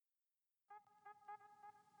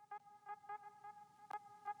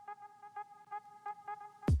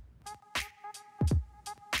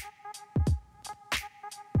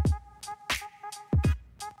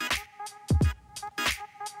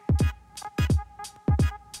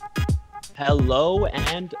Hello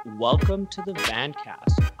and welcome to the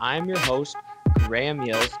Vancast. I'm your host, Graham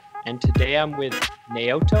Mills, and today I'm with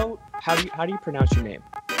Naoto. How do you pronounce your name?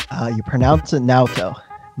 You pronounce it Naoto.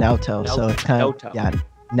 Naoto. No, So it's kind of Noto. yeah,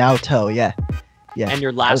 Naoto. Yeah, yeah. And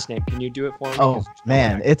your Oh, last name? Can you do it for me? oh Because there's no way I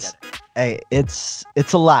man, can get it.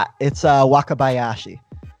 it's a lot. It's Wakabayashi.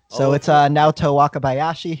 So it's Oh, Naoto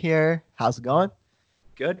Wakabayashi here. How's it going?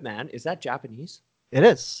 good man. Is that Japanese? It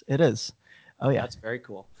is. It is. Oh yeah. That's very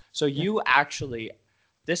cool. So Yeah.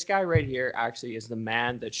 this guy right here actually is the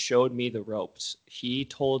man that showed me the ropes. He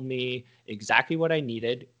told me exactly what I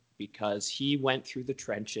needed because he went through the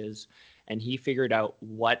trenches and he figured out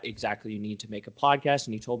what exactly you need to make a podcast.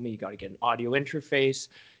 And he told me you got to get an audio interface.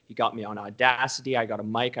 He got me on Audacity. I got a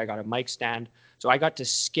mic. I got a mic stand. So I got to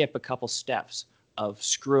skip a couple steps of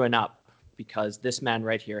screwing up because this man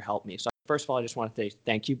right here helped me. So first of all, I just want to say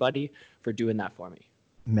thank you, buddy, for doing that for me.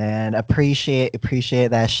 Man, appreciate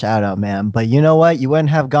that shout out, man. But you know what? You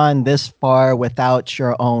wouldn't have gone this far without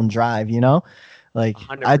your own drive, you know? Like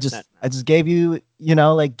 100%, I man. just gave you,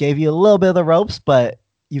 like gave you a little bit of the ropes, but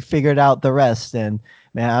you figured out the rest. And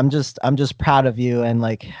man, I'm just proud of you and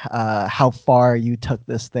like how far you took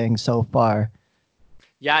this thing so far.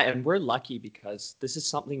 Yeah, and we're lucky because this is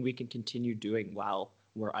something we can continue doing while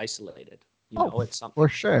we're isolated. Oh, It's something for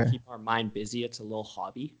to sure. keep our mind busy. It's a little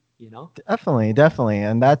hobby. Definitely.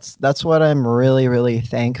 And that's what I'm really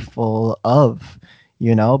thankful of,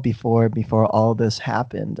 before all this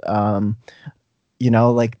happened.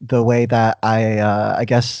 Like the way that I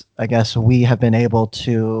guess we have been able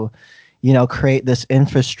to, create this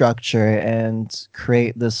infrastructure and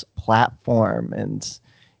create this platform and,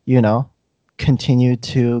 you know, continue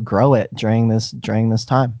to grow it during this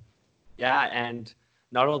time. Yeah, and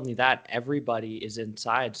not only that, everybody is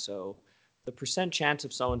inside. So the percent chance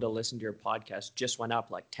of someone to listen to your podcast just went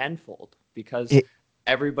up like tenfold because It,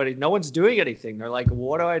 no one's doing anything. They're like,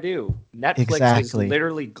 what do I do? Netflix is exactly.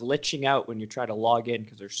 literally glitching out when you try to log in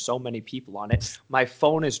because there's so many people on it. My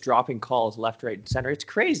phone is dropping calls left, right, and center. It's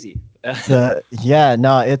crazy. The Yeah,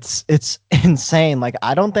 no, it's insane. Like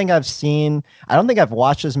I don't think I've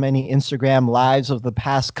watched as many Instagram lives of the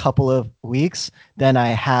past couple of weeks than I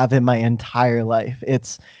have in my entire life.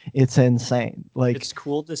 It's insane. Like, It's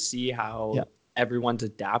cool to see yeah, how everyone's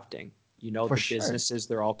adapting. for The sure. businesses,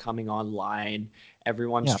 they're all coming online.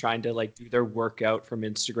 Everyone's Yeah, trying to like do their workout from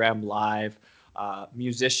Instagram Live.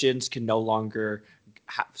 Musicians can no longer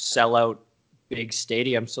sell out big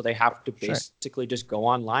stadiums, so they have to for sure. basically just go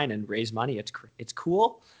online and raise money. It's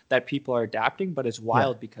cool that people are adapting, but it's Yeah.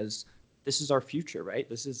 wild because this is our future, right?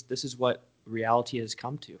 This is what reality has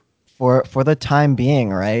come to. For the time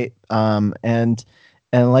being, right?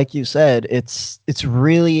 And like you said, it's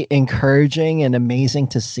really encouraging and amazing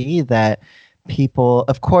to see that people,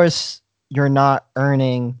 of course, you're not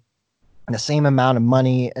earning the same amount of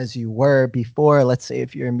money as you were before, let's say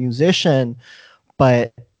if you're a musician,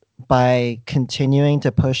 but by continuing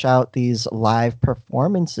to push out these live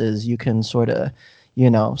performances, you can sort of,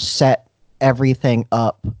 set everything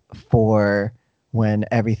up for when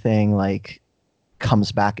everything like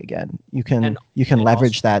comes back again. You can And you can and also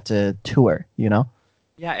leverage that to tour.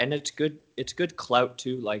 Yeah, and it's good clout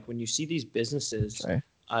too. Like when you see these businesses, Sorry.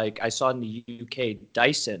 like I saw in the UK,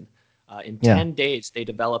 Dyson, in Yeah. 10 days they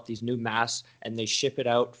develop these new masks and they ship it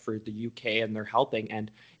out for the UK and they're helping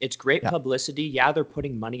and it's great Yeah. publicity. Yeah, they're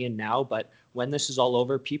putting money in now, but when this is all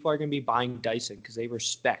over, people are going to be buying Dyson because they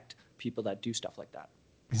respect people that do stuff like that.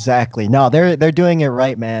 Exactly. No, they're doing it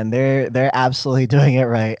right, man. They're absolutely doing it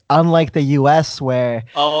right. Unlike the US where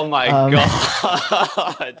Oh my um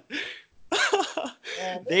God.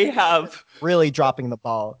 man, They have really dropping the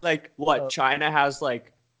ball. like what Uh, China has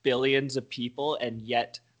like billions of people and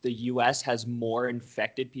yet the US has more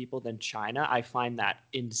infected people than China. I find that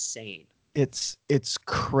insane. it's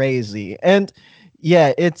crazy. And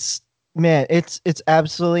yeah, it's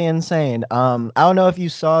absolutely insane. I don't know if you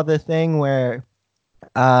saw the thing where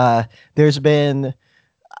there's been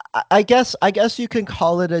I guess you can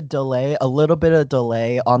call it a delay, a little bit of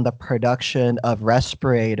delay on the production of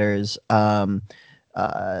respirators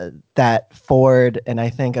that Ford and I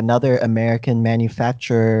think another American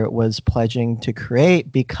manufacturer was pledging to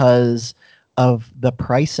create because of the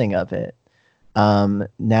pricing of it. Now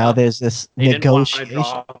Uh, there's this they didn't want to negotiation.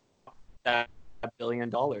 drop that $1 billion,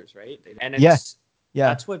 right? And Yeah, it's yeah,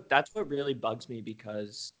 that's what really bugs me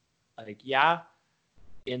because like yeah,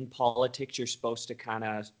 in politics you're supposed to kind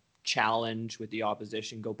of challenge with the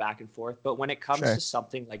opposition, go back and forth. But when it comes Sure. to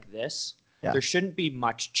something like this, Yeah. there shouldn't be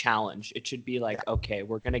much challenge. It should be like, okay,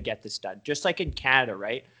 we're gonna get this done. Just like in Canada,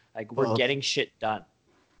 right? Like we're Both. getting shit done.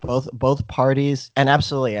 Both parties, and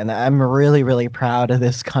absolutely, and I'm really really proud of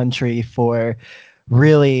this country for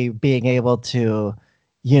really being able to,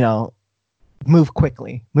 you know, move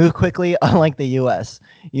quickly, unlike the US.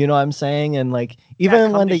 You know what I'm saying? And like Yeah,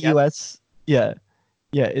 even come when the together. US, yeah,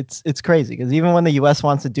 yeah, it's crazy because even when the US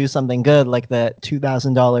wants to do something good, like the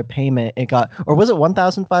 $2,000 payment it got, or was it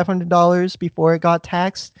 $1,500 before it got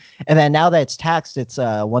taxed, and then now that it's taxed, it's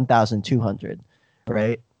 1,200,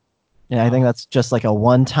 right? And I think that's just like a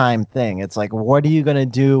one-time thing. It's like, what are you gonna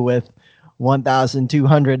do with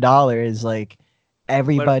 $1,200? Like, But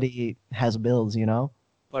everybody has bills, you know.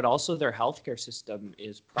 but also their healthcare system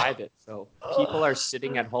is private. So people are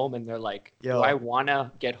sitting at home and they're like, do I Yo, want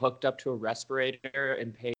to get hooked up to a respirator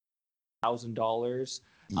and pay $1,000?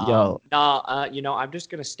 yo, I'm just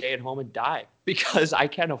gonna stay at home and die because I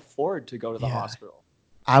can't afford to go to the yeah. hospital.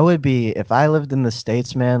 I would be if I lived in the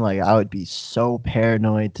States, man, like I would be so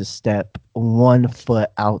paranoid to step 1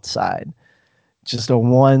 foot outside. Just a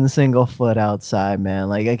one single foot outside, man.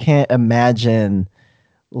 Like I can't imagine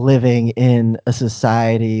living in a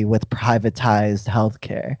society with privatized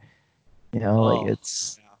healthcare. You know, like Oh,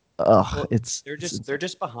 it's yeah. ugh, Well, they're it's just insane. they're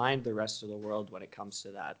just behind the rest of the world when it comes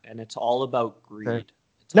to that, and it's all about Sure. greed.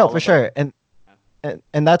 It's No, all for about. sure.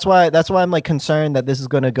 And that's why I'm like concerned that this is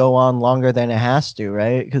going to go on longer than it has to,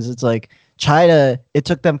 right? Because it's like China, it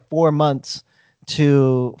took them 4 months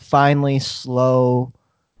to finally slow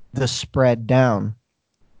the spread down,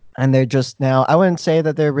 and they're just now. I wouldn't say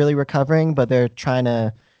that they're really recovering, but they're trying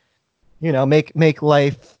to, make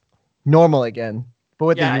life normal again. But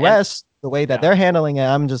with the Yeah, and U.S., the way that yeah, they're handling it,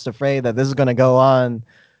 I'm just afraid that this is going to go on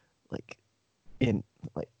like in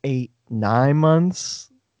like 8, 9 months,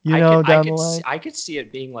 down the line. I could see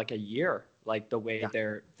it being like a year, like the way Yeah,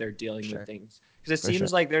 they're for dealing with sure, things, because it for sure.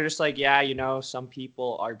 seems like they're just like, yeah, some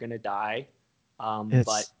people are gonna die, but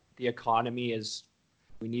It's the economy is.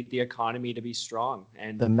 We need the economy to be strong, the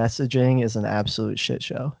and messaging is an absolute shit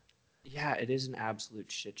show. yeah, it is an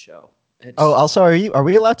absolute shit show. Oh, It's also, are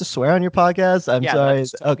we allowed to swear on your podcast? I'm Yeah, sorry.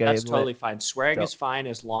 Okay, that's totally fine. Swearing dope. is fine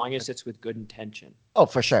as long as it's with good intention. Oh,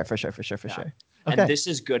 for sure, for sure, for sure, for Yeah. sure. And Okay, this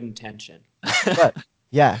is good intention. but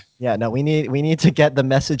yeah, yeah. No, we need to get the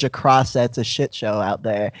message across that it's a shit show out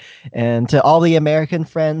there, and to all the American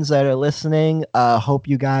friends that are listening, hope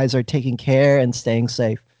you guys are taking care and staying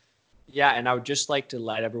safe. Yeah, and I would just like to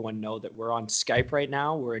let everyone know that we're on Skype right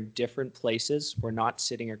now. We're in different places. We're not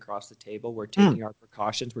sitting across the table. We're Mm, taking our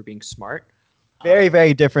precautions. We're being smart. very, Um,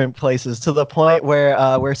 very different places to the point where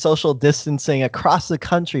we're social distancing across the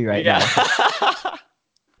country right yeah. now.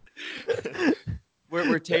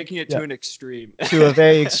 We're taking it Yeah. to an extreme. To a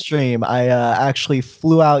very extreme. I actually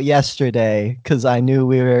flew out yesterday because I knew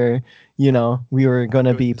we were going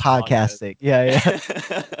to Doing be this podcast. podcasting. Yeah,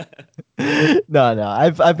 yeah. No, no.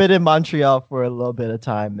 I've been in Montreal for a little bit of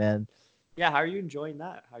time, man. Yeah, how are you enjoying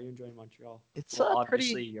that? How are you enjoying Montreal? It's Well, pretty.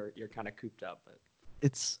 obviously you're kind of cooped up, but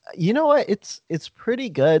It's you know what? It's pretty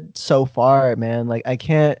good so far, man. Like I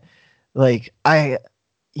can't like I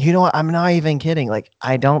you know what? I'm not even kidding. Like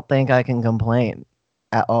I don't think I can complain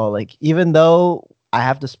at all. Like even though I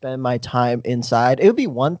have to spend my time inside, it would be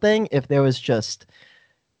one thing if there was just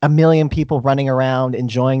a million people running around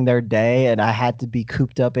enjoying their day and I had to be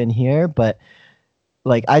cooped up in here, but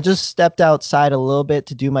like I just stepped outside a little bit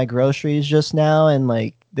to do my groceries just now and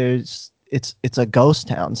like it's a ghost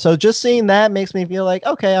town. So just seeing that makes me feel like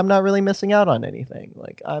okay, I'm not really missing out on anything.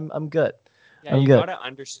 Like I'm good. yeah, I'm you good. got to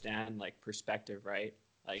understand like perspective, right?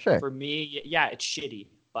 Like Sure. for me, yeah, it's shitty,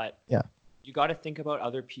 but Yeah. you got to think about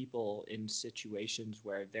other people in situations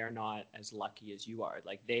where they're not as lucky as you are.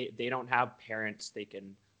 Like they don't have parents they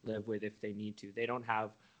can live with if they need to. They don't have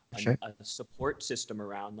Sure. a support system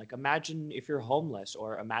around. Like imagine if you're homeless,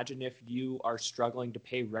 or imagine if you are struggling to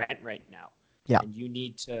pay rent right now, Yeah. and you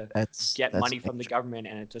need to get That's money from the major. government,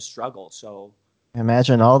 and it's a struggle. So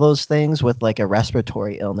Imagine all those things with like a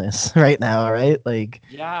respiratory illness right now, right? Like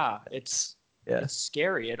yeah, it's yeah. it's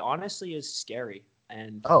scary. It honestly is scary,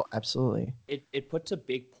 and Oh, absolutely. it puts a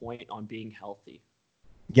big point on being healthy.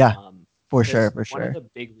 Yeah, for sure, Because for one of sure. the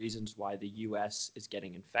big reasons why the US is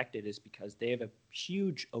getting infected is because they have a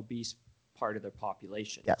huge obese part of their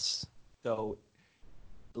population. Yes. So,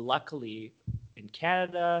 luckily, in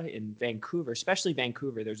Canada, in Vancouver, especially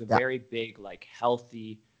Vancouver, there's a Yeah. very big, like,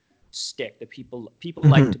 healthy stick that people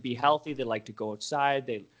like Mhm. to be healthy. They like to go outside.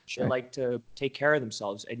 They Sure. like to take care of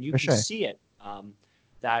themselves, and you For can sure. see it.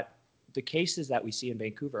 That the cases that we see in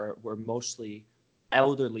Vancouver were mostly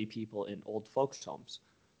elderly people in old folks' homes.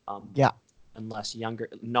 Um, Yeah. unless younger,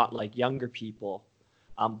 not like younger people.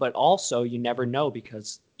 But also, you never know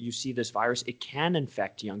because you see this virus, it can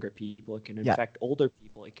infect younger people, it can Yeah. infect older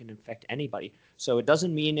people, it can infect anybody. So it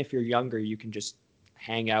doesn't mean if you're younger, you can just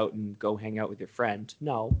hang out and go hang out with your friend.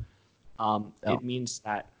 No, No. it means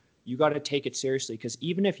that you got to take it seriously because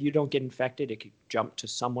even if you don't get infected, it could jump to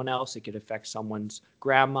someone else. It could affect someone's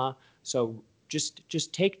grandma. So just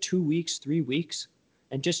take 2 weeks, 3 weeks,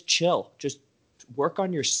 and just chill. Just work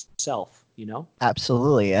on yourself. You know.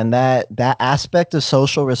 Absolutely. And that aspect of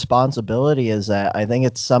social responsibility is that I think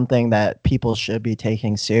it's something that people should be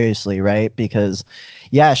taking seriously, right? Because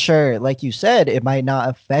yeah, sure, like you said, it might not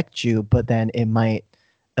affect you, but then it might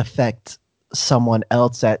affect someone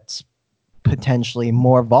else that's potentially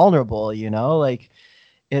more vulnerable, you know? Like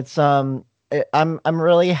it's I'm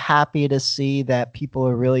really happy to see that people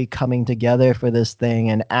are really coming together for this thing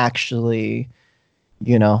and actually,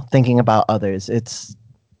 thinking about others. It's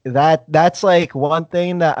that's like one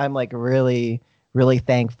thing that I'm like really really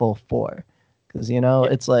thankful for, because Yeah.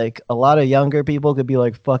 it's like a lot of younger people could be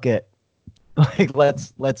like fuck it, like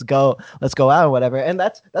let's go out or whatever, and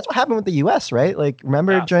that's what happened with the U.S., right? Like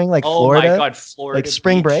remember Yeah. during like Oh my Florida, God, like Florida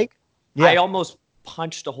spring Beach. break. Yeah, I almost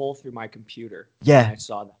punched a hole through my computer when yeah, I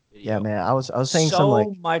saw that yeah, video. man. I was saying some So like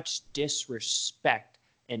much disrespect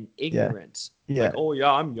and yeah, ignorance. Like, yeah. oh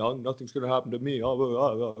yeah, I'm young, nothing's gonna happen to me.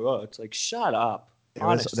 It's like, shut up. There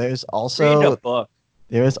was Honestly, there's read a also book.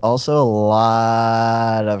 There is also a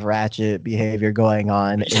lot of ratchet behavior going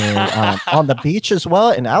on in Yeah. on the beach as well,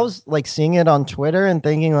 and I was like seeing it on Twitter and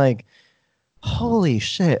thinking like, "Holy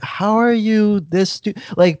shit! How are you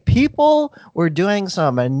like people were doing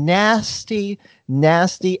some nasty,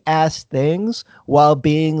 nasty ass things while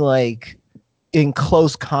being like in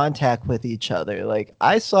close contact with each other. Like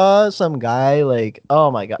I saw some guy like,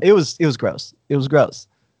 oh my god, it was gross. It was gross.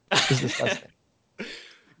 It was disgusting.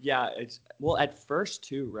 Yeah, it's well at first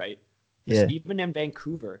too, right? Because Yeah, even in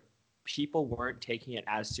Vancouver, people weren't taking it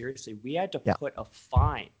as seriously. We had to yeah, put a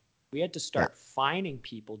fine. We had to yeah, start fining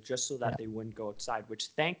people just so yeah, that they wouldn't go outside, which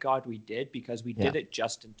thank God we did because we yeah, did it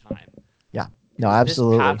just in time. yeah. No, Because this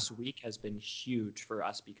absolutely. past week has been huge for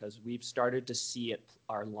us because we've started to see it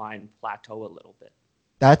our line plateau a little bit.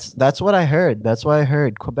 That's what I heard. That's what I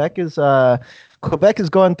heard. Quebec is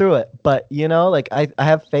going through it. But like I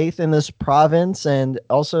have faith in this province and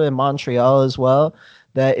also in Montreal as well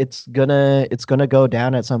that it's gonna go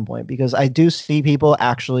down at some point, because I do see people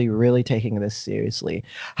actually really taking this seriously.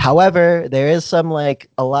 However, there is some like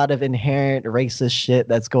a lot of inherent racist shit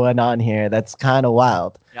that's going on here that's kind of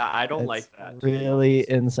wild. Yeah, I don't It's like that, to be really honest.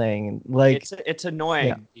 insane. Like It's yeah,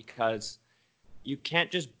 annoying because you can't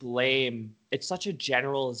just blame, it's such a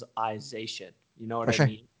generalization. You know what for I sure.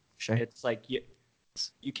 mean? Sure. It's like you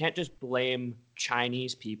can't just blame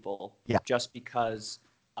Chinese people Yeah. just because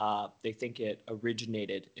they think it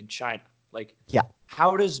originated in China. Like, Yeah.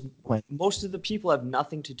 how does When most of the people have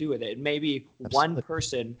nothing to do with it? Maybe one absolutely.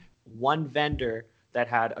 person, one vendor that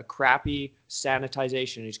had a crappy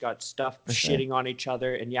sanitization. He's got stuff For sure. shitting on each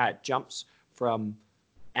other, and yeah, it jumps from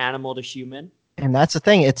animal to human. And that's the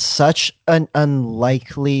thing. It's such an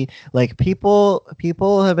unlikely, like people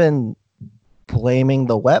have been blaming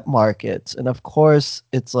the wet markets, and of course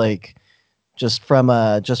it's like just from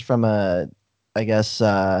a I guess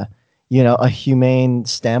a humane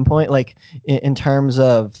standpoint, like in terms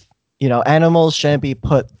of animals shouldn't be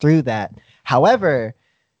put through that. However,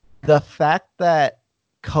 the fact that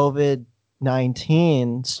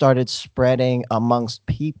COVID-19 started spreading amongst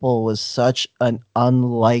people was such an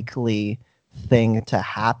unlikely thing to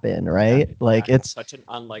happen, Yeah, right? yeah, Like it's it's such an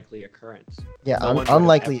unlikely occurrence. yeah, No one would have ever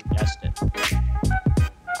unlikely. guessed it.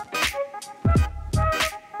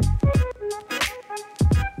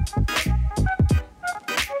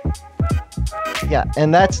 Yeah,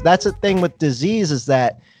 and that's a thing with disease, is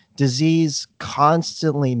that disease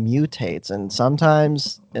constantly mutates, and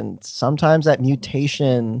sometimes that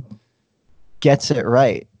mutation gets it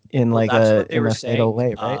right in Well, like that's a what they in were a fatal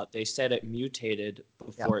saying. way, right? They said it mutated Yeah.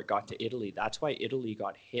 before it got to Italy. That's why Italy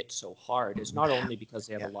got hit so hard. It's not only because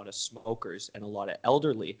they have a Yeah. lot of smokers and a lot of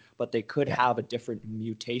elderly, but they could Yeah. have a different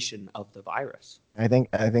mutation of the virus. I think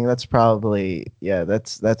that's probably, yeah,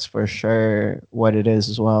 that's for sure what it is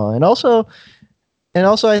as well. And also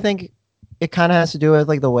I think it kind of has to do with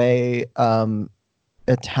like the way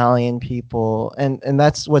Italian people, and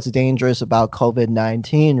that's what's dangerous about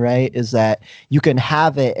COVID-19, right? Is that you can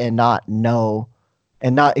have it and not know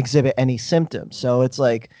and not exhibit any symptoms. So it's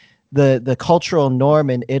like the cultural norm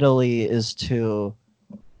in Italy is to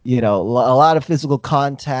a lot of physical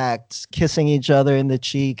contact, kissing each other in the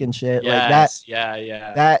cheek and shit like that. Yes, yeah,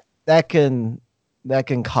 yeah. That can, that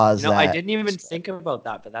can cause I that. didn't even think about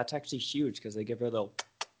that, but that's actually huge because they give her a little,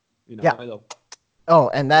 Yeah. a little, Oh,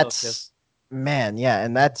 and kiss. that's man, yeah,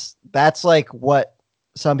 and that's like what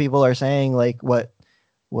some people are saying, like what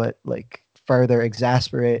like further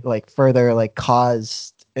exasperate, like further like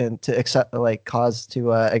caused and to accept like cause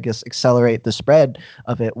to I guess accelerate the spread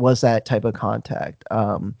of it was that type of contact.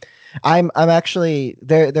 I'm actually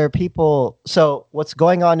there are people. So what's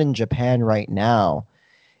going on in Japan right now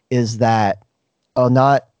is that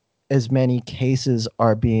not as many cases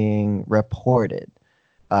are being reported.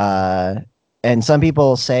 Uh, and some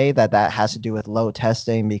people say that that has to do with low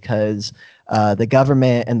testing because the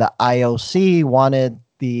government and the IOC wanted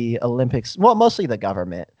the Olympics, well, mostly the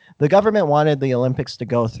government. The government wanted the Olympics to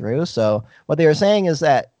go through. So what they were saying is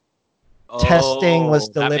that testing was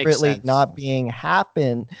Oh, that makes deliberately sense. not being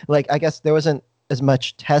happen. Like I guess there wasn't as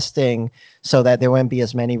much testing so that there wouldn't be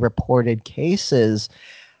as many reported cases.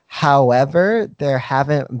 However, there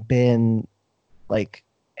haven't been like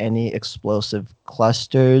any explosive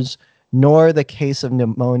clusters, nor the case of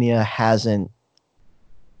pneumonia hasn't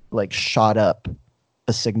like shot up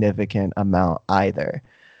a significant amount either.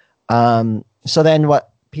 So then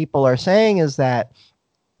what people are saying is that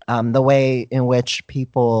the way in which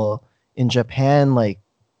people in Japan like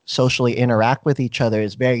socially interact with each other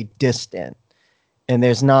is very distant, and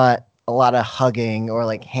there's not a lot of hugging or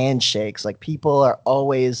like handshakes. Like people are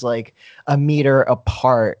always like a meter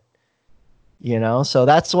apart, so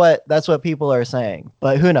that's what people are saying,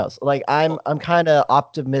 but who knows? Like I'm kind of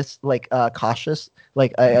optimist, like cautious,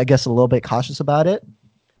 like I guess a little bit cautious about it.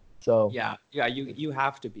 So Yeah, you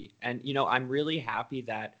have to be. And I'm really happy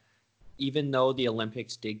that even though the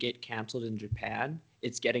Olympics did get canceled in Japan,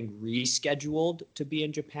 it's getting rescheduled to be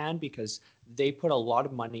in Japan because they put a lot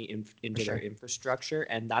of money for into their sure. infrastructure,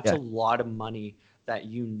 and that's a Yeah. lot of money that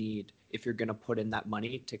you need if you're going to put in that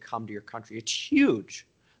money to come to your country. It's huge.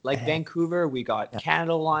 Like Eh, Vancouver, we got yeah.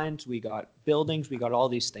 Canada lines, we got buildings, we got all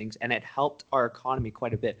these things, and it helped our economy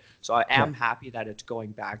quite a bit. So I Yeah. am happy that it's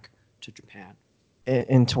going back to Japan.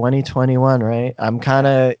 In 2021, right? I'm kind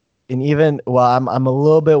Yeah, of, and even well, I'm a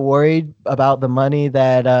little bit worried about the money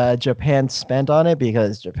that Japan spent on it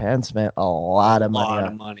because Japan spent a a lot of money lot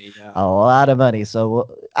on of money. Yeah. a lot of money. So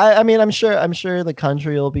I mean, I'm sure the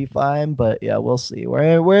country will be fine, but yeah, we'll see.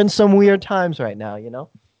 We're in some weird times right now.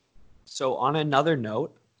 So, on another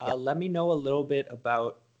note, Yeah, let me know a little bit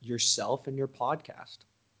about yourself and your podcast.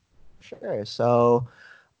 sure. So,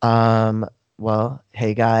 um, well,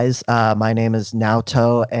 hey guys, my name is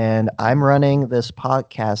Naoto, and I'm running this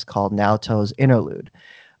podcast called Naoto's Interlude.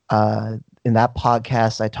 Uh, in that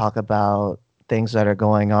podcast, I talk about things that are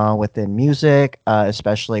going on within music,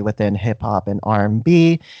 especially within hip hop and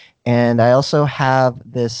R&B. And I also have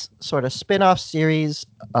this sort of spin-off series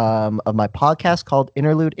of my podcast called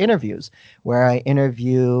Interlude Interviews, where I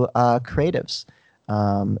interview creatives.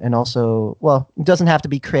 And also, well, it doesn't have to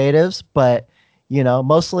be creatives, but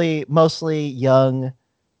mostly young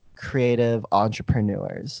creative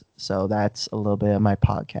entrepreneurs. So that's a little bit of my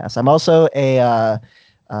podcast. I'm also a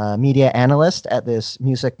media analyst at this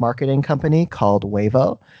music marketing company called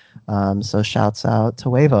Wavo. So shouts out to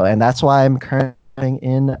Wavo. And that's why I'm currently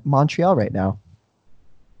in Montreal right now.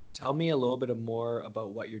 Tell me a little bit more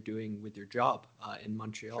about what you're doing with your job in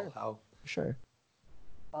Montreal. Sure, How? sure.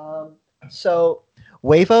 Um, so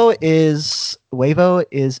Wavo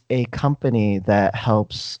is a company that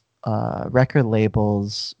helps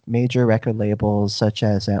major record labels such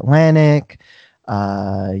as Atlantic,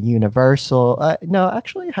 Universal. No,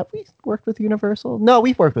 actually, have we worked with Universal? No,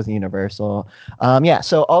 we've worked with Universal. Yeah,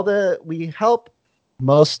 so we help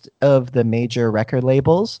most of the major record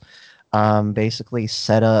labels basically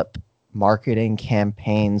set up marketing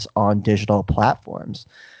campaigns on digital platforms.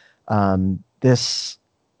 This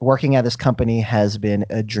Working at this company has been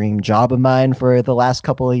a dream job of mine for the last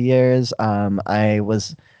couple of years. I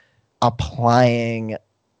was applying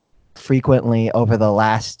frequently over the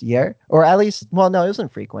last year, or at least, well, no, it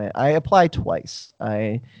wasn't frequent. I applied twice.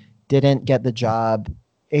 I didn't get a job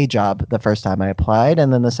the first time I applied,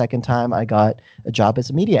 and then the second time I got a job as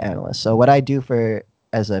a media analyst. So what I do for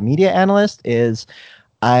as a media analyst is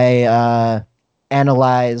I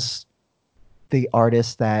analyze the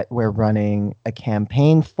artists that we're running a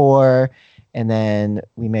campaign for, and then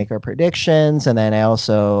we make our predictions, and then I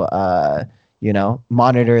also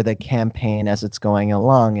monitor the campaign as it's going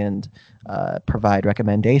along and provide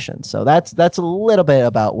recommendations. So that's a little bit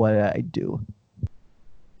about what I do.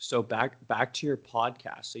 So back to your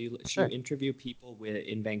podcast. So you Sure. interview people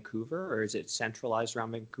in Vancouver, or is it centralized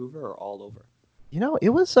around Vancouver, or all over? It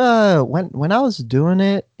was when I was doing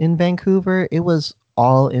it in Vancouver, it was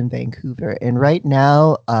all in Vancouver. And right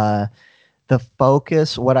now, the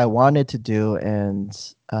focus, what I wanted to do, and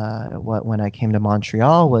what when I came to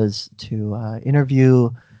Montreal was to interview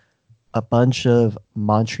a bunch of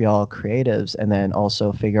Montreal creatives, and then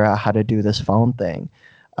also figure out how to do this phone thing.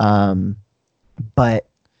 Um, but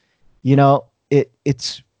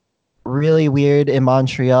it's really weird in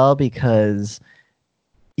Montreal because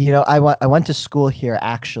I went to school here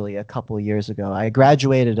actually a couple years ago. I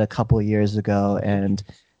graduated a couple years ago, and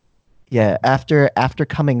yeah, after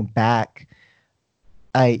coming back,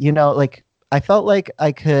 like I felt like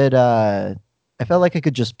I felt like I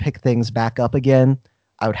could just pick things back up again.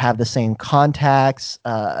 I would have the same contacts.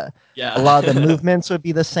 A Yeah. lot of the movements would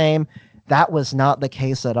be the same. That was not the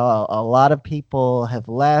case at all. A lot of people have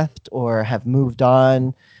left or have moved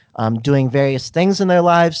on, doing various things in their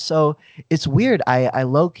lives. So it's weird. I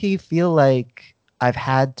low key feel like I've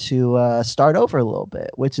had to start over a little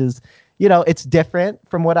bit, which is, it's different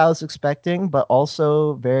from what I was expecting, but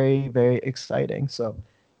also very, very exciting. So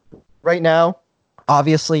right now,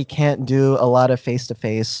 obviously can't do a lot of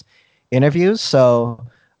face-to-face interviews. So,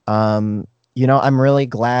 I'm really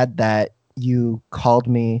glad that you called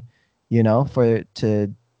me, for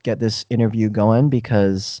to get this interview going,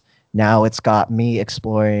 because now it's got me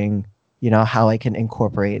exploring, how I can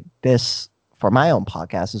incorporate this for my own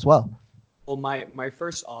podcast as well. Well, my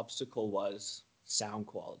first obstacle was sound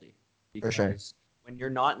quality, For sure. because when you're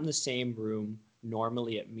not in the same room,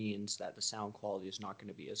 normally it means that the sound quality is not going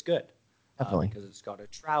to be as good, Definitely. because it's got to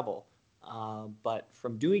travel. But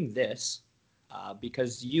from doing this,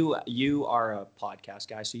 because you are a podcast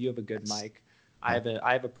guy, so you have a good Yes. mic. Yeah.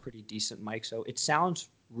 I have a pretty decent mic, so it sounds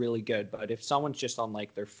really good. But if someone's just on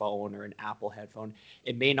like their phone or an Apple headphone,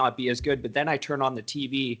 it may not be as good. But then I turn on the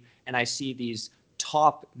TV and I see these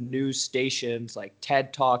top news stations like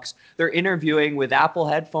TED Talks. They're interviewing with Apple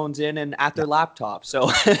headphones in and at Yeah. their laptop. So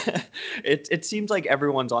it seems like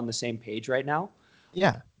everyone's on the same page right now.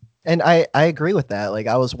 Yeah. And I agree with that. Like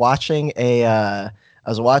I was watch like,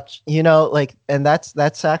 and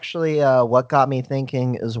that's actually what got me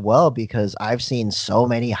thinking as well, because I've seen so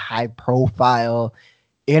many high profile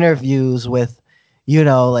interviews with,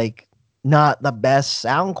 like, not the best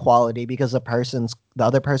sound quality because the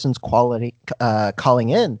other person's quality calling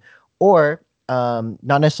in, or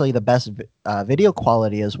not necessarily the best video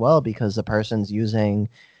quality as well because the person's using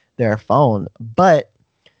their phone. But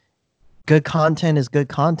good content is good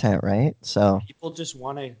content, right? So People just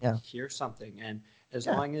want to yeah, hear something, and as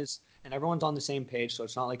yeah, long as and everyone's on the same page, so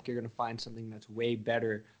it's not like you're going to find something that's way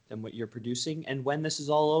better than what you're producing. And when this is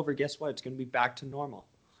all over, guess what? It's going to be back to normal.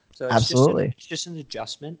 So absolutely. it's just an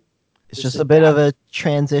adjustment. It's Just just a bit of adapt. a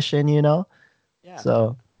transition. Yeah.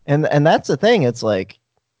 So and that's the thing. It's like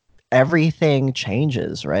everything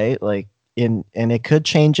changes, right? Like and it could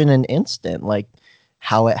change in an instant, like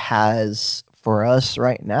how it has for us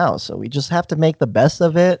right now. So we just have to make the best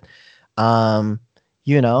of it. Um,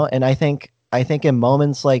 and I think in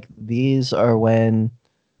moments like these are when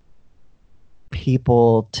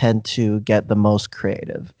people tend to get the most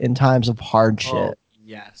creative in times of Oh, hardship.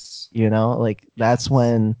 yes. Like Yes.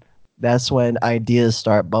 that's when ideas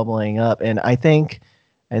start bubbling up. And I think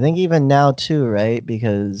even now too, right?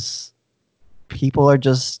 Because people are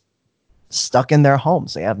just stuck in their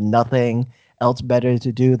homes. They have nothing else better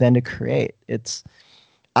to do than to create.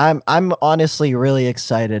 I'm honestly really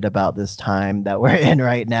excited about this time that we're in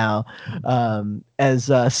right now. As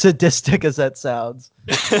sadistic as that sounds.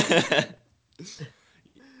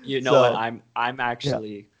 You know what? So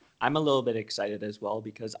yeah, I'm a little bit excited as well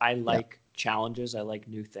because I yeah, like challenges. I like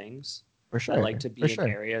new things. for I like sure, to for be in sure.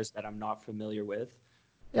 areas that I'm not familiar with.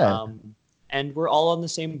 Yeah, And we're all on the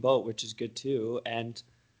same boat, which is good too. And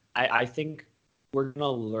I think we're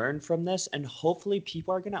gonna learn from this, and hopefully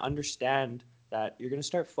people are gonna understand that you're gonna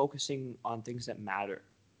start focusing on things that matter.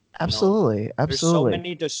 You know, absolutely, there's so absolutely.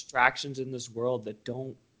 many distractions in this world that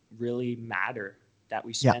don't really matter that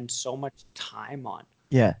we Yeah, spend so much time on.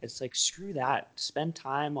 yeah, It's like screw that. Spend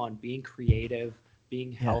time on being creative,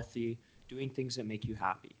 being yeah. healthy, doing things that make you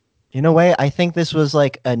happy. In a way, I think this was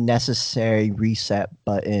like a necessary reset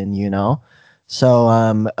button. So,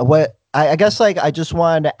 I guess, like, I just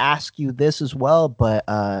wanted to ask you this as well, but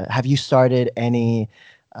have you started any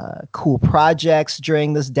cool projects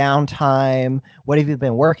during this downtime? What have you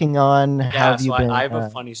been working on? How Yeah, have you so I been? have a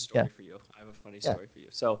funny Yeah, story for you. I have a funny yeah, story for you.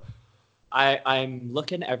 So I'm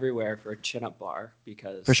looking everywhere for a chin up bar for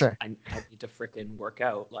because sure. I need to fricking work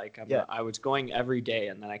out. Like Yeah, I was going every day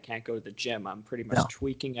and then I can't go to the gym. I'm pretty much no,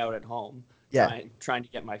 tweaking out at home, yeah, trying to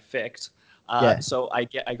get my fix. yeah. So I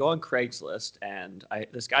go on Craigslist and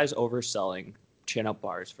this guy's overselling chin up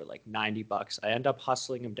bars for like 90 bucks. I end up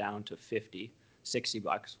hustling him down to 50, 60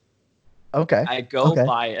 bucks. Okay, I go okay.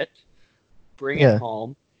 buy it. bring it Yeah.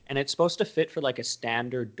 home, and it's supposed to fit for like a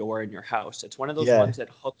standard door in your house. It's one of those Yeah. ones that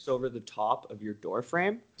hooks over the top of your door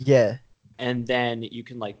frame, Yeah. and then you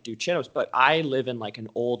can like do chin ups. But I live in like an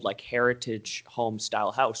old like heritage home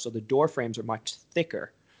style house, so the door frames are much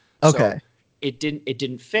thicker. So Okay. it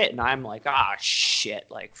didn't fit, and I'm like, ah, shit,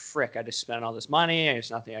 like frick, I just spent all this money, and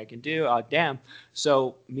there's nothing I can do. Oh damn.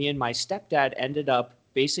 So me and my stepdad ended up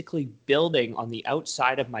basically building on the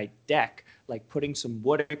outside of my deck, like putting some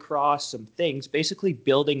wood across, some things, basically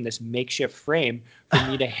building this makeshift frame for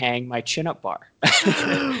me to hang my chin up bar.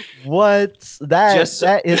 What? That Just so,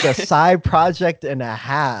 that is a side project and a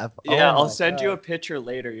half. yeah, Oh I'll my send you a god. picture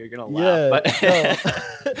later. You're gonna laugh, Yeah, but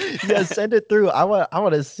no. Yeah, send it through. I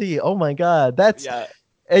want to see. Oh my god. That's yeah,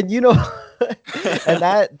 and you know and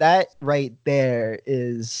that right there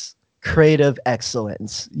is creative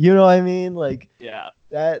excellence. You know what I mean? Like yeah.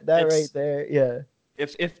 that right It's there. Yeah.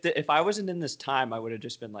 if I wasn't in this time, I would have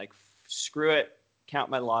just been like, screw it, count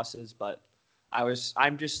my losses. But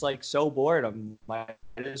I'm just like so bored. I'm might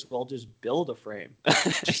as well just build a frame,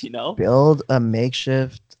 Just you know? build a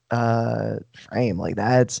makeshift frame. Like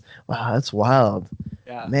that's wow, that's wild.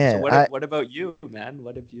 Yeah. So Man, I what about you, man?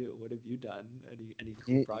 What have you done? Any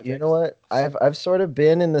cool you know projects? what? I've sort of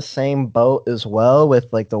been in the same boat as well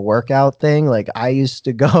with like the workout thing. Like I used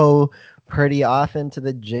to go pretty often to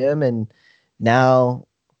the gym and now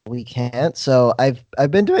we can't. So I've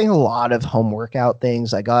been doing a lot of home workout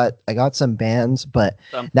things. I got some bands, but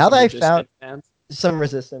now Some that I found resistance bands. some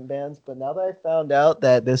resistant bands, but now that I found out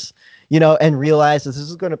that this, and realized this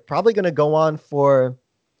is probably gonna go on for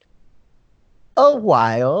a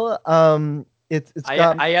while. It's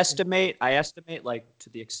got I estimate like to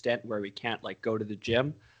the extent where we can't like go to the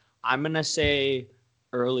gym. I'm gonna say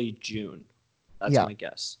early June. That's yeah. my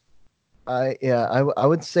guess. I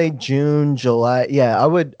would say June, July. Yeah, I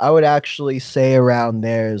would actually say around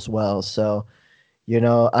there as well. So,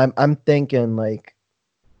 I'm thinking like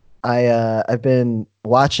I've been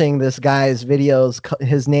watching this guy's videos.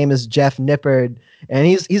 His name is Jeff Nippard, and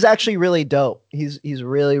he's actually really dope. He's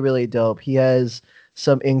really really dope. He has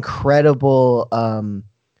some incredible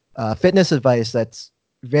fitness advice that's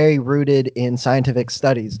very rooted in scientific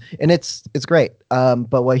studies, and it's great.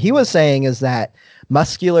 But what he was saying is that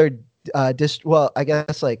muscular well, I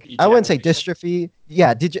guess like I wouldn't say Degeneration. dystrophy.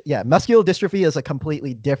 Yeah, muscular dystrophy is a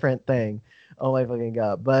completely different thing. Oh my fucking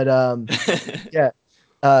god! But yeah,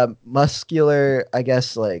 muscular, I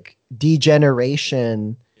guess, like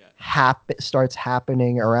degeneration Yeah. starts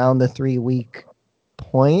happening around the 3 week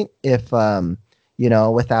point if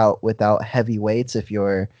without heavy weights if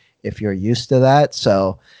you're used to that.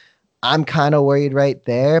 So I'm kind of worried right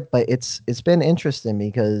there, but it's been interesting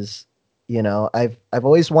because I've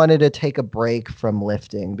always wanted to take a break from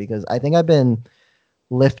lifting because I think I've been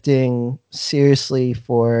lifting seriously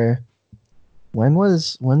for when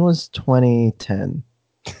was 2010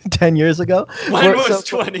 10 years ago. When For, was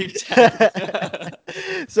so, 2010?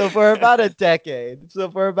 so for about a decade. So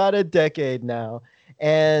for about a decade now.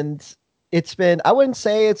 And I wouldn't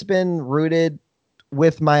say it's been rooted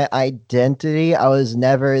with my identity. I was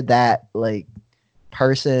never that like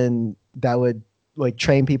person that would like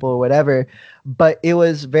train people or whatever, but it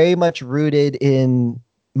was very much rooted in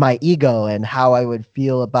my ego and how I would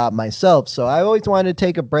feel about myself. So I always wanted to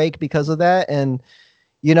take a break because of that. And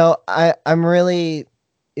I'm really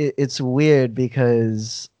it's weird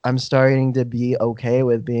because I'm starting to be okay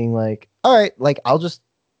with being like, all right, like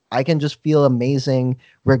I can just feel amazing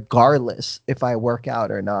regardless if I work out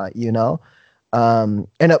or not.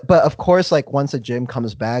 But of course, like once a gym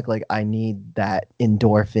comes back, like I need that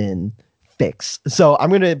endorphin fix. So I'm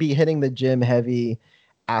gonna be hitting the gym heavy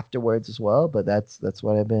afterwards as well. But that's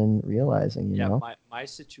what I've been realizing. Yeah, my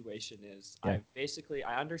situation is Yeah,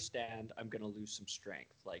 I understand I'm gonna lose some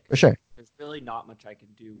strength. Like for sure. there's really not much I can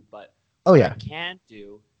do, but Oh what I yeah, can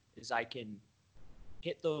do is I can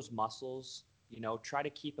hit those muscles, try to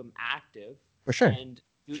keep them active, for sure, and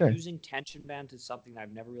sure. using tension bands is something that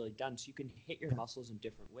I've never really done. So you can hit your Yeah, muscles in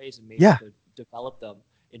different ways and maybe yeah, develop them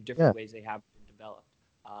in yeah. different ways they haven't been developed.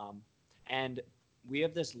 And we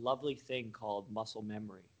have this lovely thing called muscle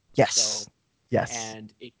memory. So Yes, yes.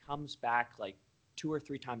 and it comes back like 2 or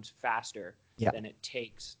 3 times faster Yeah. than it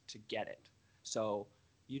takes to get it. So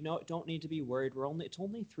don't need to be worried. It's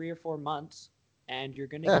only 3 or 4 months, and you're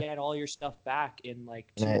gonna Yeah. get all your stuff back in like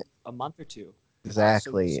And a month or two. So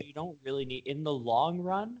exactly. you don't really need, in the long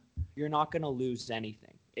run, you're not gonna lose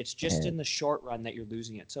anything. It's just And in the short run that you're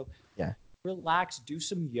losing it. So yeah, relax, do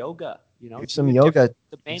some yoga, do do some a different, yoga.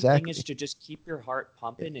 the main thing is Exactly. to just keep your heart Yeah.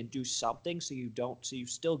 pumping and do something so you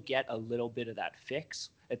still get a little bit of that fix.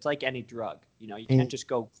 It's like any drug, you can't And, just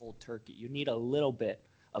go cold turkey. You need a little bit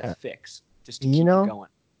of yeah. fix. just to you keep you know, going.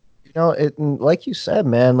 it, like you said,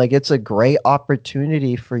 man, like it's a great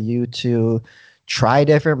opportunity for you to try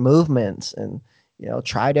different movements and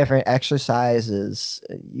try different exercises.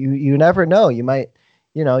 You never know. You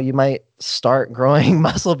might start growing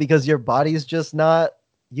muscle because your body's just not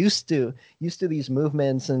used to these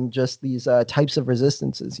movements and just these types of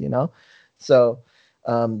resistances. So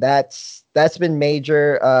that's been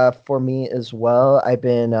major for me as well. I've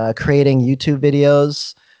been creating YouTube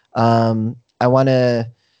videos. I want to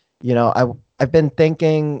I've been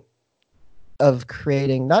thinking of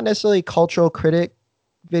creating not necessarily cultural critic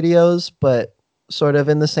videos, but sort of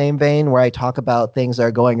in the same vein where I talk about things that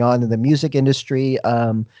are going on in the music industry.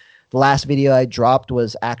 The last video I dropped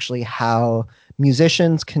was actually how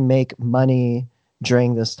musicians can make money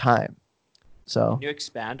during this time. Can So you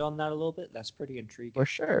expand on that a little bit? That's pretty for intriguing.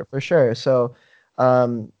 sure, for sure. So,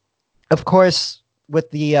 um, of course, with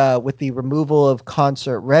the removal of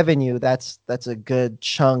concert revenue, that's a good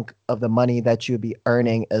chunk of the money that you'd be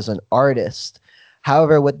earning as an artist.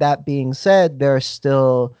 However, with that being said, there are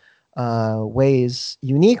still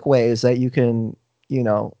unique ways that you can,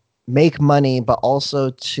 make money, but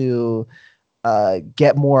also to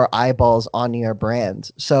get more eyeballs on your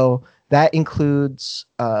brand. So that includes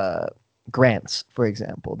grants, for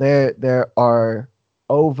example. There are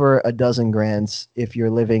over a dozen grants if you're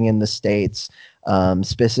living in the States,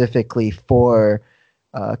 specifically for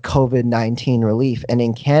COVID-19 relief. And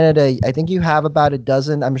in Canada, I think you have about a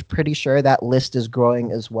dozen. I'm pretty sure that list is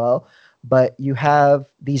growing as well. But you have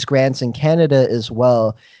these grants in Canada as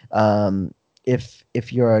well.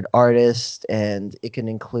 If you're an artist, and it can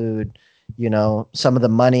include some of the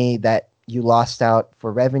money that you lost out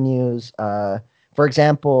for revenues. For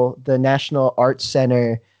example, the National Arts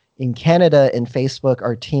Center in Canada and Facebook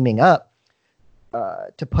are teaming up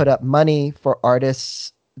to put up money for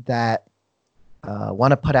artists that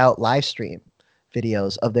want to put out live stream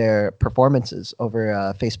videos of their performances over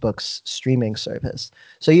Facebook's streaming service.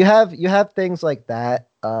 So you have things like that,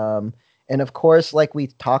 and of course, like we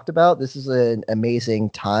talked about, this is an amazing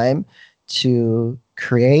time to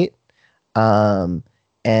create, um,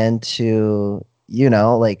 and to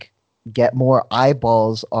like get more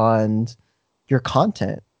eyeballs on your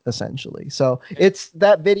content essentially. So Okay. it's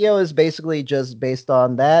that video is basically just based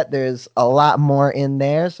on that. There's a lot more in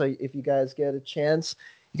there. So if you guys get a chance,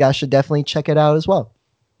 you guys should definitely check it out as well.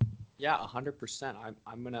 Yeah, 100%.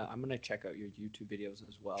 I'm gonna check out your YouTube videos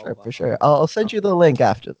as Sure, well. for sure. I'll send you the link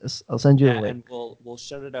after this. I'll send you the Yeah, link. and we'll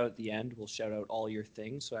shout it out at the end. We'll shout out all your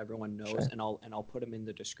things so everyone knows, Sure. and I'll put them in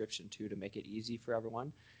the description too to make it easy for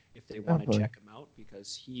everyone if they want to Definitely. check him out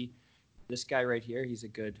because this guy right here, he's a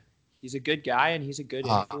good guy and he's a good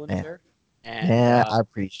Oh man. influencer, and Man, I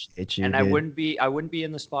appreciate you, and dude. I wouldn't be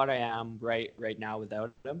in the spot I am right now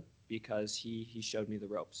without him because he showed me the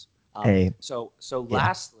ropes. Hey, So yeah.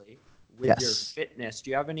 lastly, with your Yes. fitness, do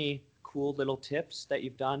you have any cool little tips that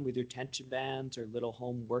you've done with your tension bands or little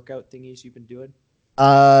home workout thingies you've been doing?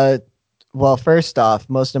 Uh well, first off,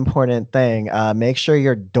 most important thing, make sure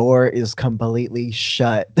your door is completely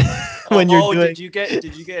shut when you're Oh, doing. did you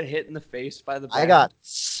get hit in the face by the I got band?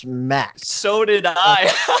 smacked. So did Uh,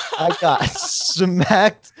 I. I got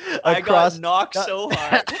smacked I got across, knocked not, so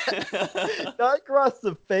hard. not across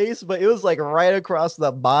the face, but it was like right across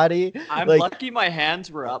the body. I'm Like, lucky my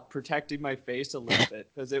hands were up protecting my face a little bit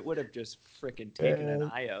because it would have just freaking taken an uh,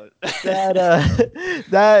 eye out. that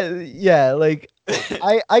that yeah, like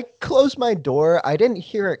I closed my door. I didn't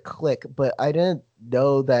hear it click, but I didn't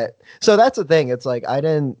know that. So that's the thing. It's like I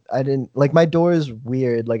didn't like, my door is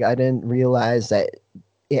weird. Like I didn't realize that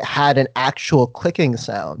it had an actual clicking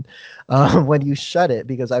sound when you shut it,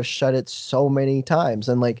 because I've shut it so many times.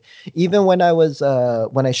 And like even when I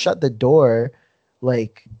shut the door,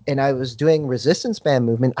 like, and I was doing resistance band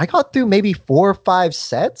movement, I got through maybe 4 or 5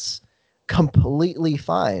 sets completely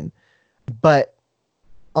fine. But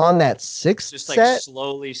on that sixth Just like set,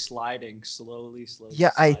 slowly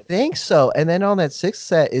yeah, I sliding. think so. And then on that sixth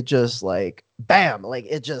set, it just like bam, like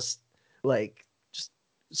it just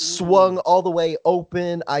swung Ooh. all the way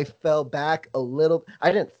open. I fell back a little.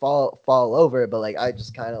 I didn't fall over, but like I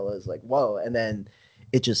just kind of was like, whoa. And then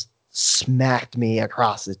it just smacked me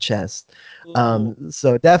across the chest. Ooh.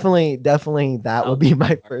 So definitely that That would was be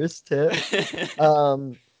pretty my first tip. hard.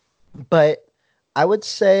 Um, but I would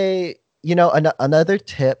say, another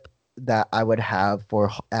tip that I would have for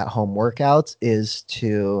at home workouts is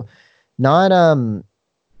to not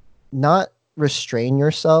not restrain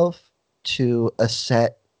yourself to a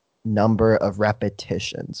set number of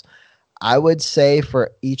repetitions. I would say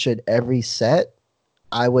for each and every set,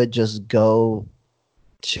 I would just go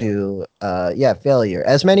Failure. to failure.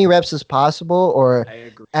 As many reps as possible, or I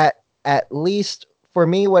at agree. at least for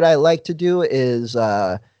me, what I like to do is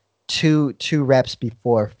two reps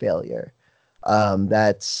before failure.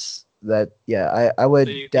 Yeah, I So would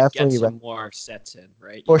you can get definitely some more sets in,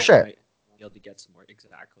 right? for You sure. might be able to get some more.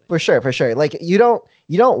 Exactly. For sure. Like you don't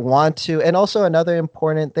want to, and also another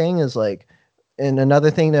important thing is like, and another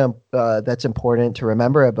thing that's important to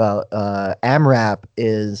remember about AMRAP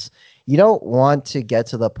is you don't want to get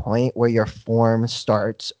to the point where your form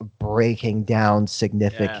starts breaking down Yes.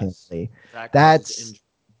 significantly. That causes That's injury.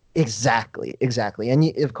 exactly,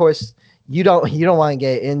 and of course you don't want to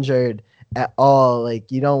get injured at all.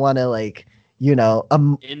 Like you don't want to like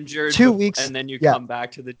Injured two before, weeks. and then you Yeah, come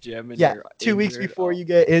back to the gym and yeah, you're 2 weeks injured. before Oh, you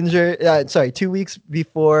get injured. Sorry, 2 weeks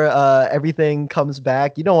before everything comes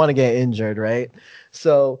back. You don't want to get injured, right?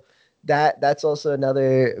 So that's also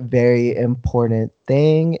another very important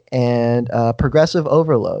thing, and progressive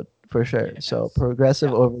overload for sure. So yes.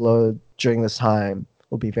 progressive Yeah. overload during this time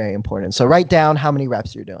will be very important. So write down how many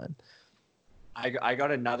reps you're doing. I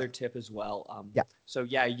got another tip as well. Yeah, So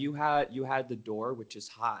yeah, you had the door, which is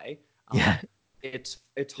high. Um, yeah, it's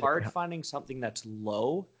hard finding something that's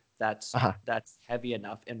low, that's uh-huh. that's heavy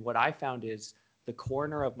enough. And what I found is the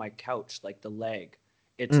corner of my couch, like the leg,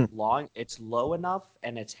 it's Mm, long, it's low enough,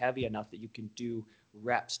 and it's heavy enough that you can do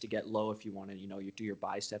reps to get low if you want to, you do your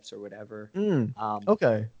biceps or whatever. mm. Um,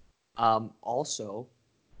 Okay. also,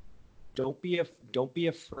 don't be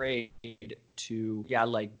afraid to, yeah,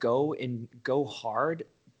 like go hard,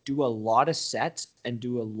 do a lot of sets and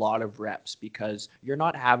do a lot of reps because you're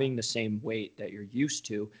not having the same weight that you're used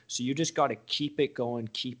to, so you just got to keep it going,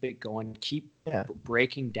 keep Yeah,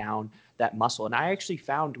 breaking down that muscle. And I actually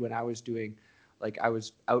found when I was doing, like, I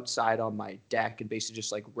was outside on my deck and basically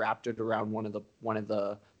just like wrapped it around one of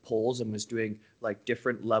the poles and was doing like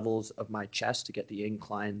different levels of my chest to get the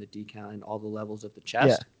incline, the decline, all the levels of the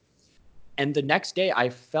yeah, chest. And the next day I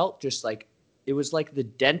felt just like it was like the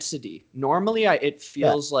density. Normally it yeah,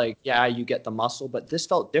 feels like, yeah, you get the muscle, but this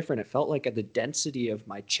felt different. It felt like the density of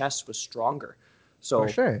my chest was stronger. for So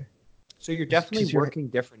sure. so you're definitely Because you're working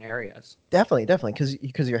different areas. definitely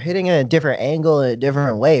because you're hitting it in a different angle in a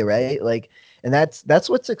different way, right? Like, and that's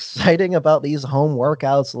what's exciting about these home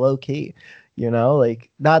workouts, low key. Like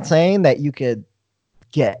not saying that you could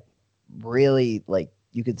get really like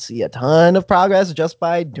you could see a ton of progress just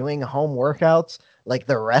by doing home workouts. Like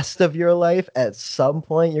the rest of your life, at some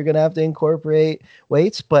point you're gonna have to incorporate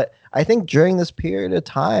weights. But I think during this period of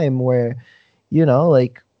time where,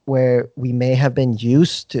 like where we may have been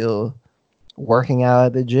used to working out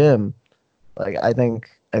at the gym, like I think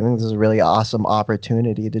this is a really awesome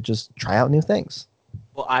opportunity to just try out new things.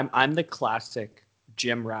 Well, I'm the classic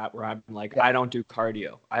gym rat where I'm like, Yeah. I don't do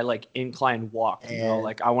cardio. I like incline walk, And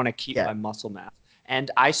like I want to keep yeah, my muscle mass.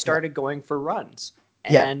 And I yeah, started going for runs.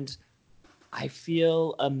 yeah. And I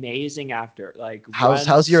feel amazing after like How's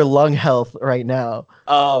runs. your lung health right now?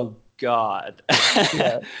 Oh God.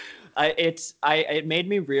 Yeah. It made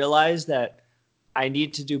me realize that I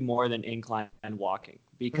need to do more than incline walking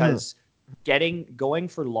Mhm. because going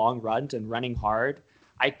for long runs and running hard,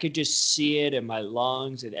 I could just see it in my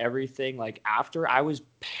lungs and everything. Like after I was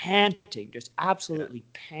panting, just Yeah. absolutely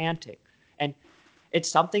panting. And it's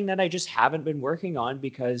something that I just haven't been working on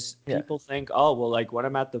because Yeah. people think, oh, well, like when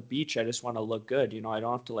I'm at the beach, I just want to look good. I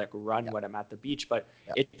don't have to like run Yeah. when I'm at the beach, but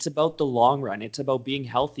Yeah. it's about the long run. It's about being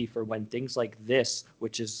healthy for when things like this,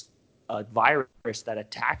 which is a virus that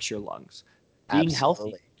attacks your lungs, being healthy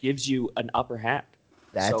Absolutely. gives you an upper hand.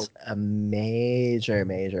 That's So, a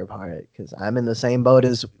major part because I'm in the same boat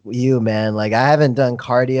as you, man. Like I haven't done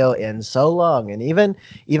cardio in so long, and even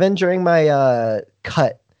during my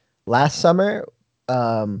cut last summer,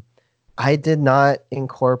 um, I did not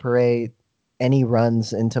incorporate any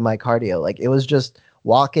runs into my cardio. Like it was just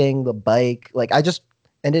walking the bike. Like I just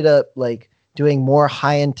ended up like doing more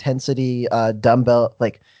high intensity dumbbell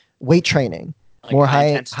like weight training. like More high high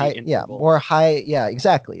intensity high yeah, more intervals. high yeah,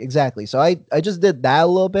 exactly. So I just did that a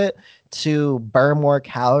little bit to burn more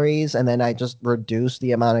calories and then I just reduced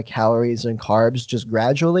the amount of calories and carbs just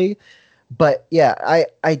gradually. But yeah, I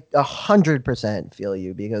 100% feel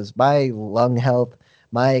you because my lung health,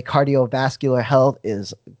 my cardiovascular health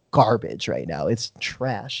is garbage right now. It's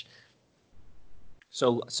trash.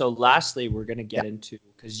 So lastly, we're going to Yeah. get into,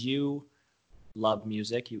 because you love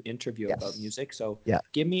music, you interview about Yes. music. So Yeah.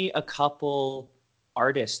 give me a couple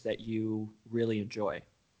artists that you really enjoy.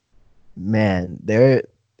 Man, there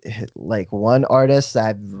like one artist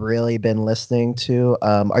I've really been listening to.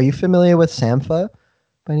 Are you familiar with Sampha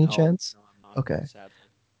by any No, chance? no, I'm not, Okay. sadly.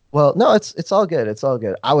 Well, no, it's all good. It's all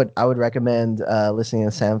good. I would recommend listening to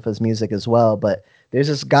Sampha's music as well. But there's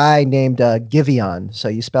this guy named Giveon. So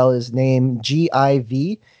you spell his name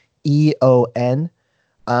Giveon. Giveon.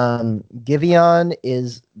 Giveon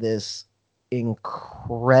is this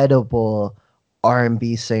incredible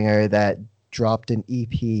R&B singer that dropped an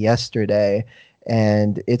EP yesterday,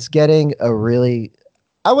 and it's getting a really,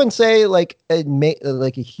 I wouldn't say like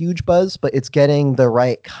like a huge buzz, but it's getting the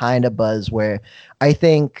right kind of buzz where I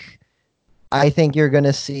think I think you're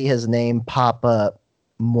gonna see his name pop up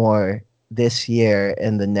more this year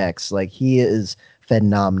and the next. Like he is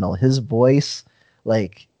phenomenal. His voice,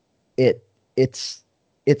 like it it's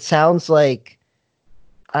it sounds like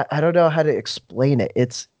I don't know how to explain it.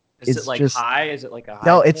 Is it It's like just high? Is it like a high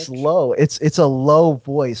no, it's pitch? low. It's a low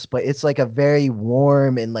voice, but it's like a very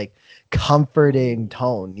warm and like comforting Ooh,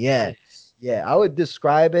 tone. Yeah. nice. Yeah. I would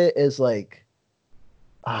describe it as like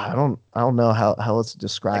I don't know how else to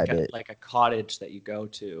describe it. Like a cottage that you go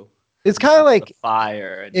to It's and you kind of have the like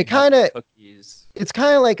fire and it you have kind of cookies. it's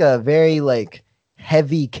kind of like a very like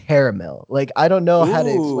heavy caramel. Like I don't know how to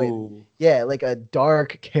explain it. Ooh, Yeah, like a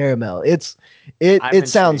dark caramel. It I'm it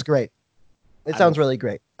sounds intrigued. great. It I'm sounds really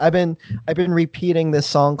intrigued. great. I've been repeating this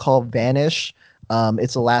song called Vanish.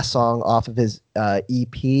 It's the last song off of his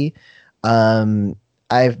EP. Um,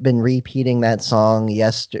 I've been repeating that song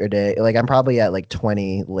yesterday. Like I'm probably at like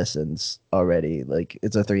 20 listens already. Like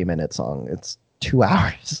it's a 3 minute song. It's 2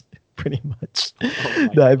 hours pretty much Oh my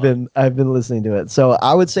that god. I've been listening to it. So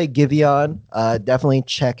I would say Giveon. Definitely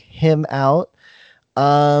check him out.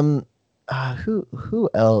 Um, who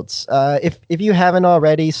else? If you haven't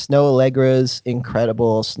already, Snow Allegra's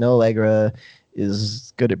incredible. Snow Allegra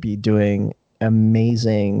is going to be doing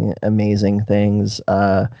amazing things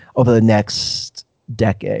over the next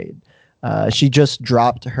decade. She just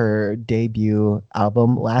dropped her debut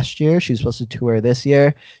album last year. She's supposed to tour this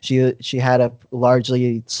year. She had a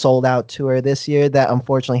largely sold out tour this year that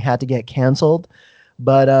unfortunately had to get canceled.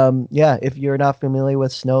 But yeah, if you're not familiar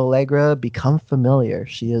with Snow Allegra, become familiar.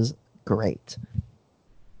 She is great.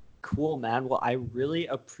 Cool, man. Well, I really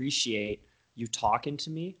appreciate you talking to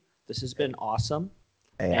me. This has been awesome.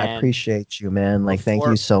 Hey, I And appreciate you, man. Like, thank you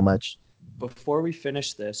before so much. before we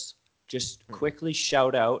finish this, just quickly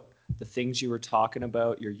shout out the things you were talking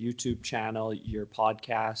about, your YouTube channel, your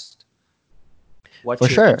podcast. For What's your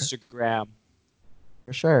sure. Instagram?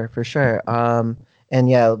 For sure. And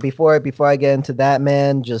yeah, before I get into that,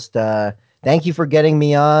 man, just thank you for getting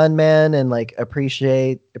me on, man, and like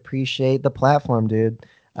appreciate the platform, dude.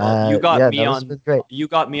 Well, Yeah, that was been great. you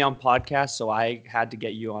got me on podcast, so I had to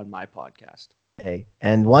get you on my podcast. Hey,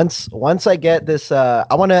 and once I get this, I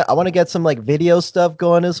wanna get some like video stuff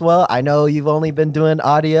going as well. I know you've only been doing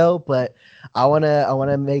audio, but I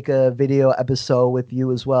wanna make a video episode with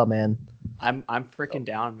you as well, man. I'm freaking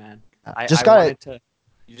down, man. Just I gotta wanted to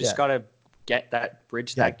you just yeah, gotta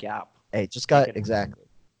bridge yeah. that gap. Hey, just Make got it happen.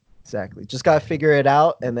 exactly. Just gotta figure it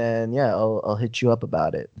out, and then yeah, I'll hit you up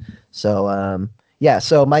about it. So yeah.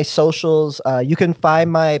 So my socials, you can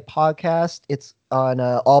find my podcast. It's on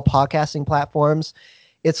all podcasting platforms.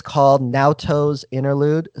 It's called Naoto's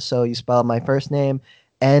Interlude. So you spell my first name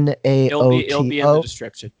It'll be in the Naoto.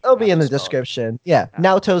 description. It'll You be have in to the spell it. description. Yeah, Yeah.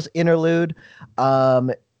 Naoto's Interlude.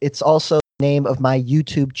 It's also the name of my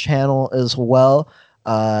YouTube channel as well.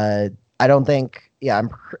 Uh, I don't think. Yeah,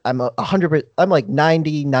 I'm 100. I'm like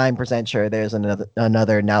 99% sure there's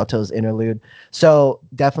another Naoto's Interlude. So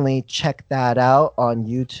definitely check that out on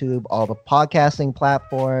YouTube, all the podcasting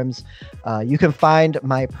platforms. You can find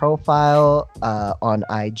my profile on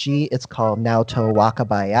IG. It's called Naoto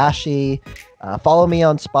Wakabayashi. Follow me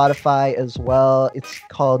on Spotify as well. It's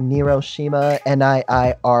called Niroshima,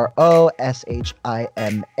 Niroshima.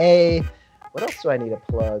 What else do I need to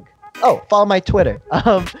plug? Oh, follow my Twitter.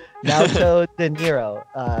 Naoto De Niro.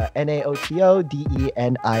 Naoto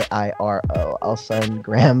Deniro. I'll send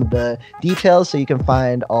Graham the details so you can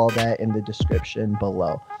find all that in the description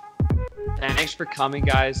below. Thanks for coming,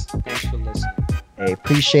 guys. Thanks for listening. Hey,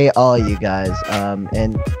 appreciate all you guys.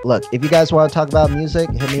 And look, if you guys want to talk about music,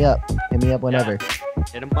 hit me up. Hit me up whenever.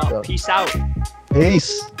 Hit them up. So, Peace out.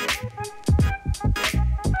 peace.